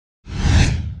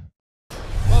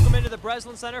into the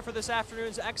Breslin Center for this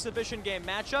afternoon's exhibition game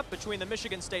matchup between the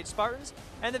Michigan State Spartans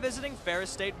and the visiting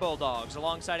Ferris State Bulldogs.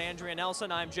 Alongside Andrea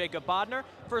Nelson, I'm Jacob Bodner.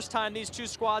 First time these two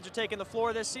squads are taking the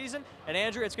floor this season, and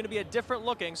Andrea, it's going to be a different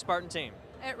looking Spartan team.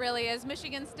 It really is.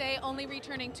 Michigan State only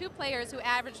returning 2 players who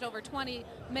averaged over 20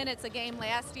 minutes a game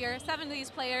last year. 7 of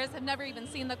these players have never even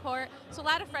seen the court, so a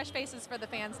lot of fresh faces for the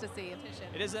fans to see.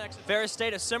 It is Ferris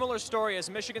State, a similar story as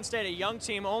Michigan State, a young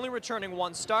team only returning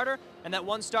 1 starter, and that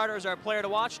 1 starter is our player to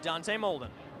watch, Dante Molden.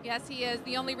 Yes, he is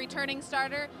the only returning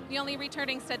starter, the only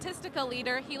returning statistical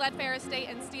leader. He led Ferris State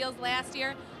in steals last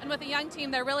year, and with a young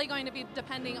team, they're really going to be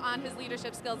depending on his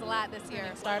leadership skills a lot this year.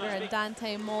 Starter and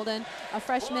Dante Molden, a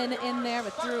freshman in there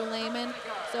with Drew Lehman.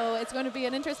 So it's going to be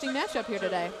an interesting matchup here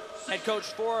today. Head coach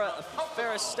for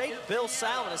Ferris State, Bill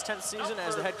Sal, in his 10th season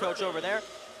as the head coach over there.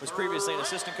 Was previously an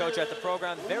assistant coach at the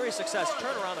program. Very successful,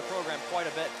 turned around the program quite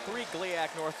a bit. 3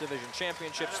 GLIAC North Division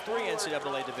championships, 3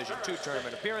 NCAA Division II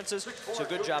tournament appearances. So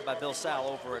good job by Bill Sal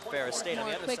over at Ferris State.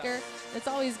 More quicker. It's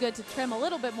always good to trim a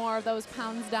little bit more of those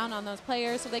pounds down on those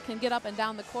players so they can get up and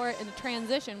down the court in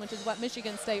transition, which is what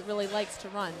Michigan State really likes to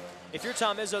run. If you're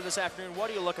Tom Izzo this afternoon,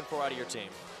 what are you looking for out of your team?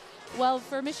 Well,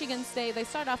 for Michigan State, they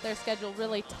start off their schedule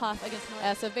really tough against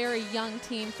It's a very young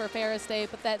team for Ferris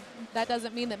State, but that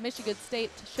doesn't mean that Michigan State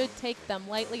should take them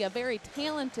lightly. A very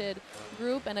talented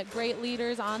group and great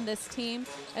leaders on this team.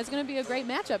 It's going to be a great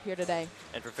matchup here today.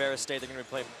 And for Ferris State, they're going to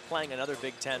be playing another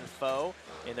Big Ten foe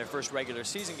in their first regular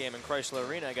season game in Chrysler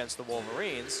Arena against the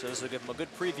Wolverines. So this will give them a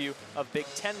good preview of Big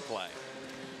Ten play.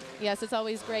 Yes, it's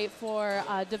always great for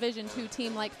a Division II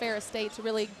team like Ferris State to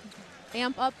really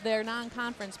amp up their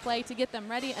non-conference play to get them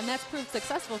ready, and that's proved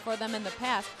successful for them in the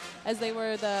past as they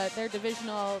were their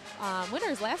divisional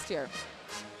winners last year.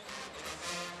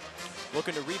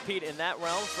 Looking to repeat in that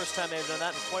realm. First time they've done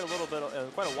that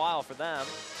in quite a while for them.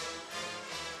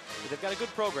 But they've got a good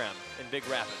program in Big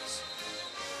Rapids.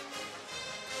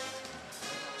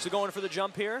 So going for the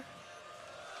jump here,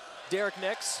 Derek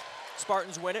Nix.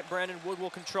 Spartans win it. Brandon Wood will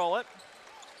control it.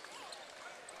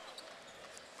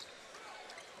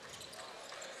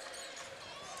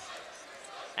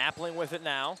 Appling with it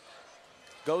now.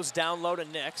 Goes down low to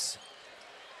Nix.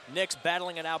 Nix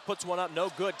battling it out, puts one up,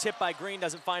 no good. Tipped by Green,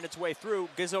 doesn't find its way through.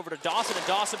 Gives over to Dawson, and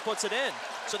Dawson puts it in.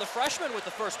 So the freshman with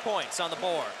the first points on the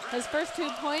board. His first 2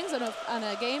 points on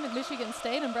a game at Michigan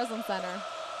State and Breslin Center.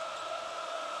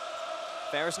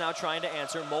 Ferris now trying to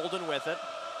answer. Molden with it.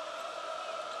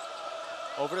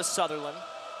 Over to Sutherland.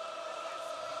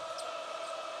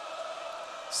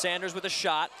 Sanders with a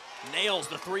shot. Nails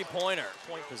the 3-pointer.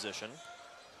 Point position.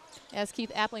 As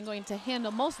Keith Appling going to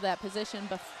handle most of that position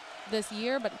this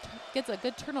year, but gets a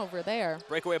good turnover there.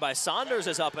 Breakaway by Saunders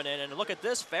is up and in, and look at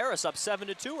this, Ferris up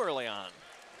 7-2 early on.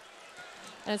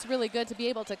 And it's really good to be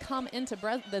able to come into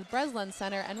the Breslin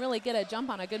Center and really get a jump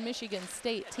on a good Michigan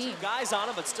State team. 2 guys on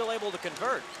him, but still able to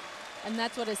convert. And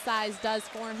that's what his size does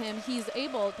for him. He's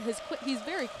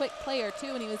very quick player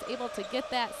too, and he was able to get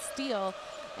that steal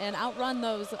and outrun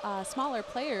those smaller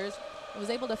players. And was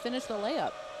able to finish the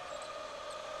layup.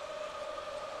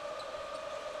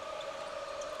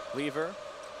 Lever.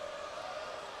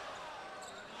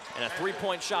 And a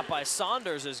 3-point shot by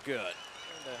Saunders is good.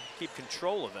 To keep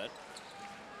control of it.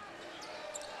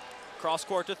 Cross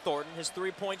court to Thornton. His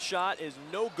 3-point shot is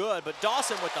no good, but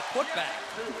Dawson with the putback.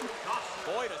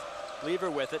 Boy, does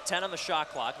Lever with it. 10 on the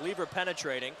shot clock. Lever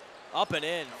penetrating. Up and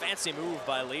in. Fancy move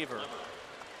by Lever.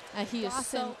 And he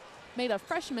also made a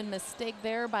freshman mistake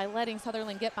there by letting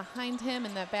Sutherland get behind him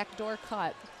in that backdoor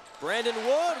cut. Brandon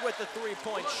Wood with the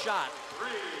 3-point shot.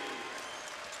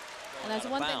 And that's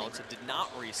one thing. It did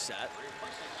not reset.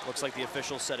 Looks like the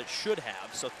official said it should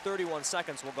have, so 31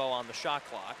 seconds will go on the shot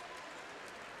clock.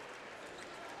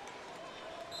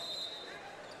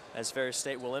 As Ferris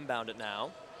State will inbound it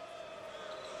now.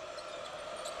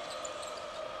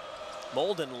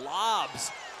 Molden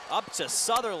lobs up to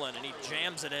Sutherland, and he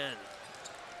jams it in.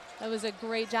 That was a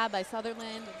great job by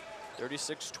Sutherland.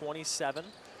 36-27.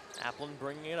 Appling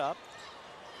bringing it up.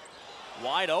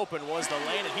 Wide open was the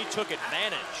lane, and he took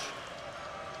advantage.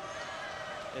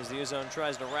 As the Uzone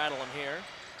tries to rattle him here.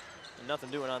 And nothing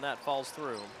doing on that, falls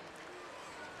through.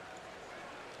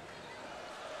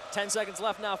 10 seconds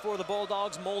left now for the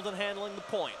Bulldogs. Molden handling the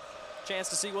point. Chance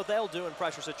to see what they'll do in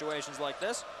pressure situations like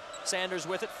this. Sanders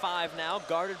with it, 5 now,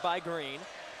 guarded by Green.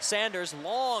 Sanders,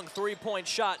 long 3-point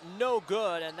shot, no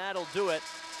good, and that'll do it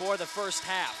for the first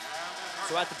half.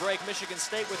 So at the break, Michigan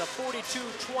State with a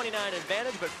 42-29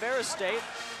 advantage, but Ferris State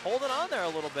holding on there a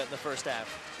little bit in the first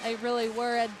half. They really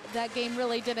were. That game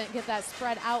really didn't get that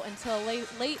spread out until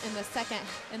late in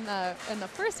the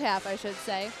first half, I should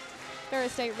say.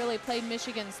 Ferris State really played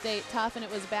Michigan State tough, and it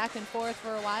was back and forth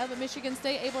for a while, but Michigan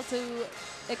State able to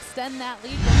extend that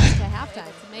lead going into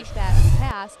halftime to make that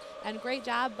pass, and great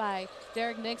job by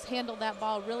Derek Nix, handled that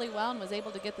ball really well and was able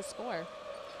to get the score.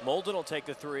 Molden will take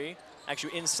the three,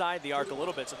 actually inside the arc a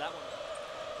little bit, so that one.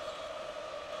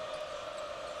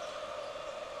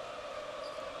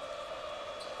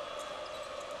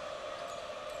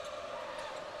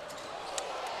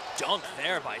 Dunk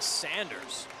there by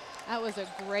Sanders. That was a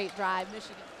great drive,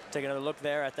 Michigan. Take another look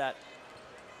there at that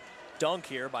dunk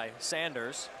here by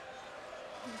Sanders.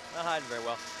 Not hiding very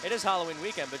well. It is Halloween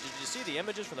weekend, but did you see the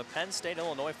images from the Penn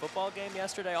State-Illinois football game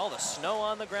yesterday? All the snow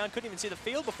on the ground. Couldn't even see the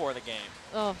field before the game.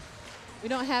 Oh, we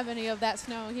don't have any of that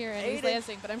snow here in East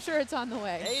Lansing, but I'm sure it's on the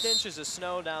way. 8 inches of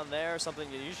snow down there,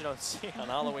 something you usually don't see on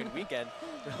Halloween weekend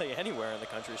really anywhere in the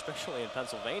country, especially in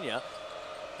Pennsylvania.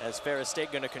 As Ferris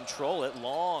State going to control it.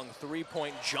 Long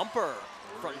three-point jumper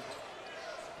from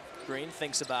Green,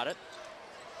 thinks about it.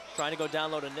 Trying to go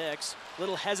down low to Nix.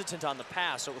 Little hesitant on the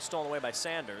pass, so it was stolen away by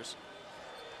Sanders.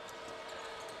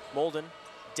 Molden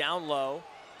down low.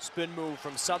 Spin move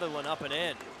from Sutherland up and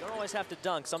in. You don't always have to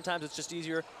dunk. Sometimes it's just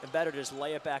easier and better to just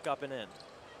lay it back up and in.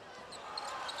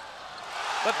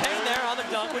 But Payne there on the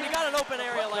dunk. When you got an open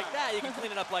area like that, you can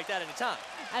clean it up like that anytime.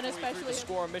 And especially the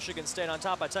score, Michigan State on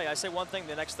top. I tell you, I say one thing,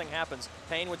 the next thing happens.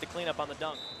 Payne with the cleanup on the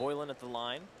dunk. Boylan at the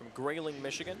line from Grayling,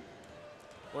 Michigan.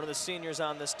 One of the seniors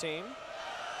on this team.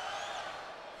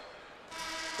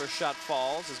 First shot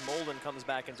falls as Molden comes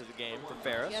back into the game for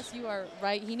Ferris. Yes, you are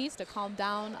right. He needs to calm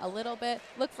down a little bit.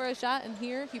 Look for a shot, and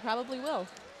here he probably will.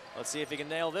 Let's see if he can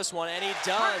nail this one, and he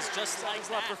does. Just like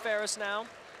left for Ferris now.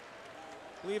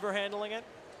 Lever handling it.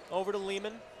 Over to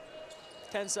Lehman.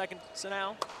 10 seconds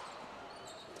now.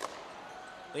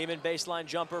 Lehman baseline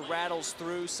jumper rattles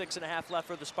through. 6.5 left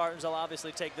for the Spartans. They'll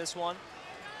obviously take this one,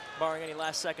 barring any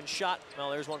last second shot. Well,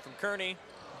 there's one from Kearney.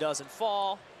 Doesn't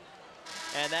fall.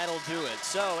 And that'll do it.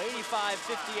 So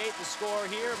 85-58 the score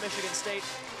here. Michigan State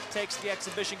takes the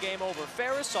exhibition game over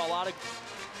Ferris. Saw a lot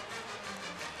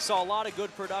of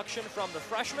good production from the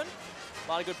freshmen. A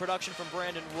lot of good production from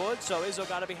Brandon Wood. So Izzo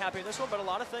got to be happy in this one, but a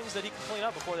lot of things that he can clean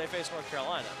up before they face North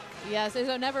Carolina. Yes,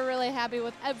 Izzo never really happy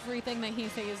with everything that he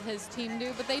sees his team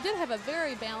do, but they did have a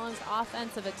very balanced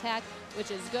offensive attack, which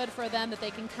is good for them, that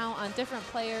they can count on different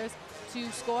players to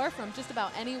score from just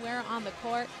about anywhere on the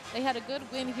court. They had a good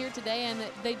win here today, and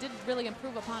they did really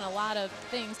improve upon a lot of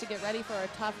things to get ready for a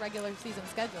tough regular season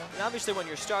schedule. And obviously when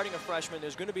you're starting a freshman,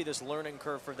 there's going to be this learning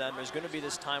curve for them. There's going to be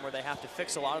this time where they have to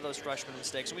fix a lot of those freshman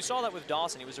mistakes. And we saw that with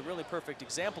Dawson. He was a really perfect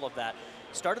example of that.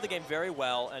 Started the game very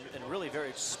well and really very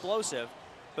explosive,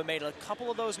 but made a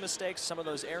couple of those mistakes, some of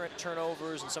those errant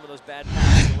turnovers and some of those bad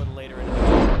passes a little later in the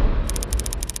game.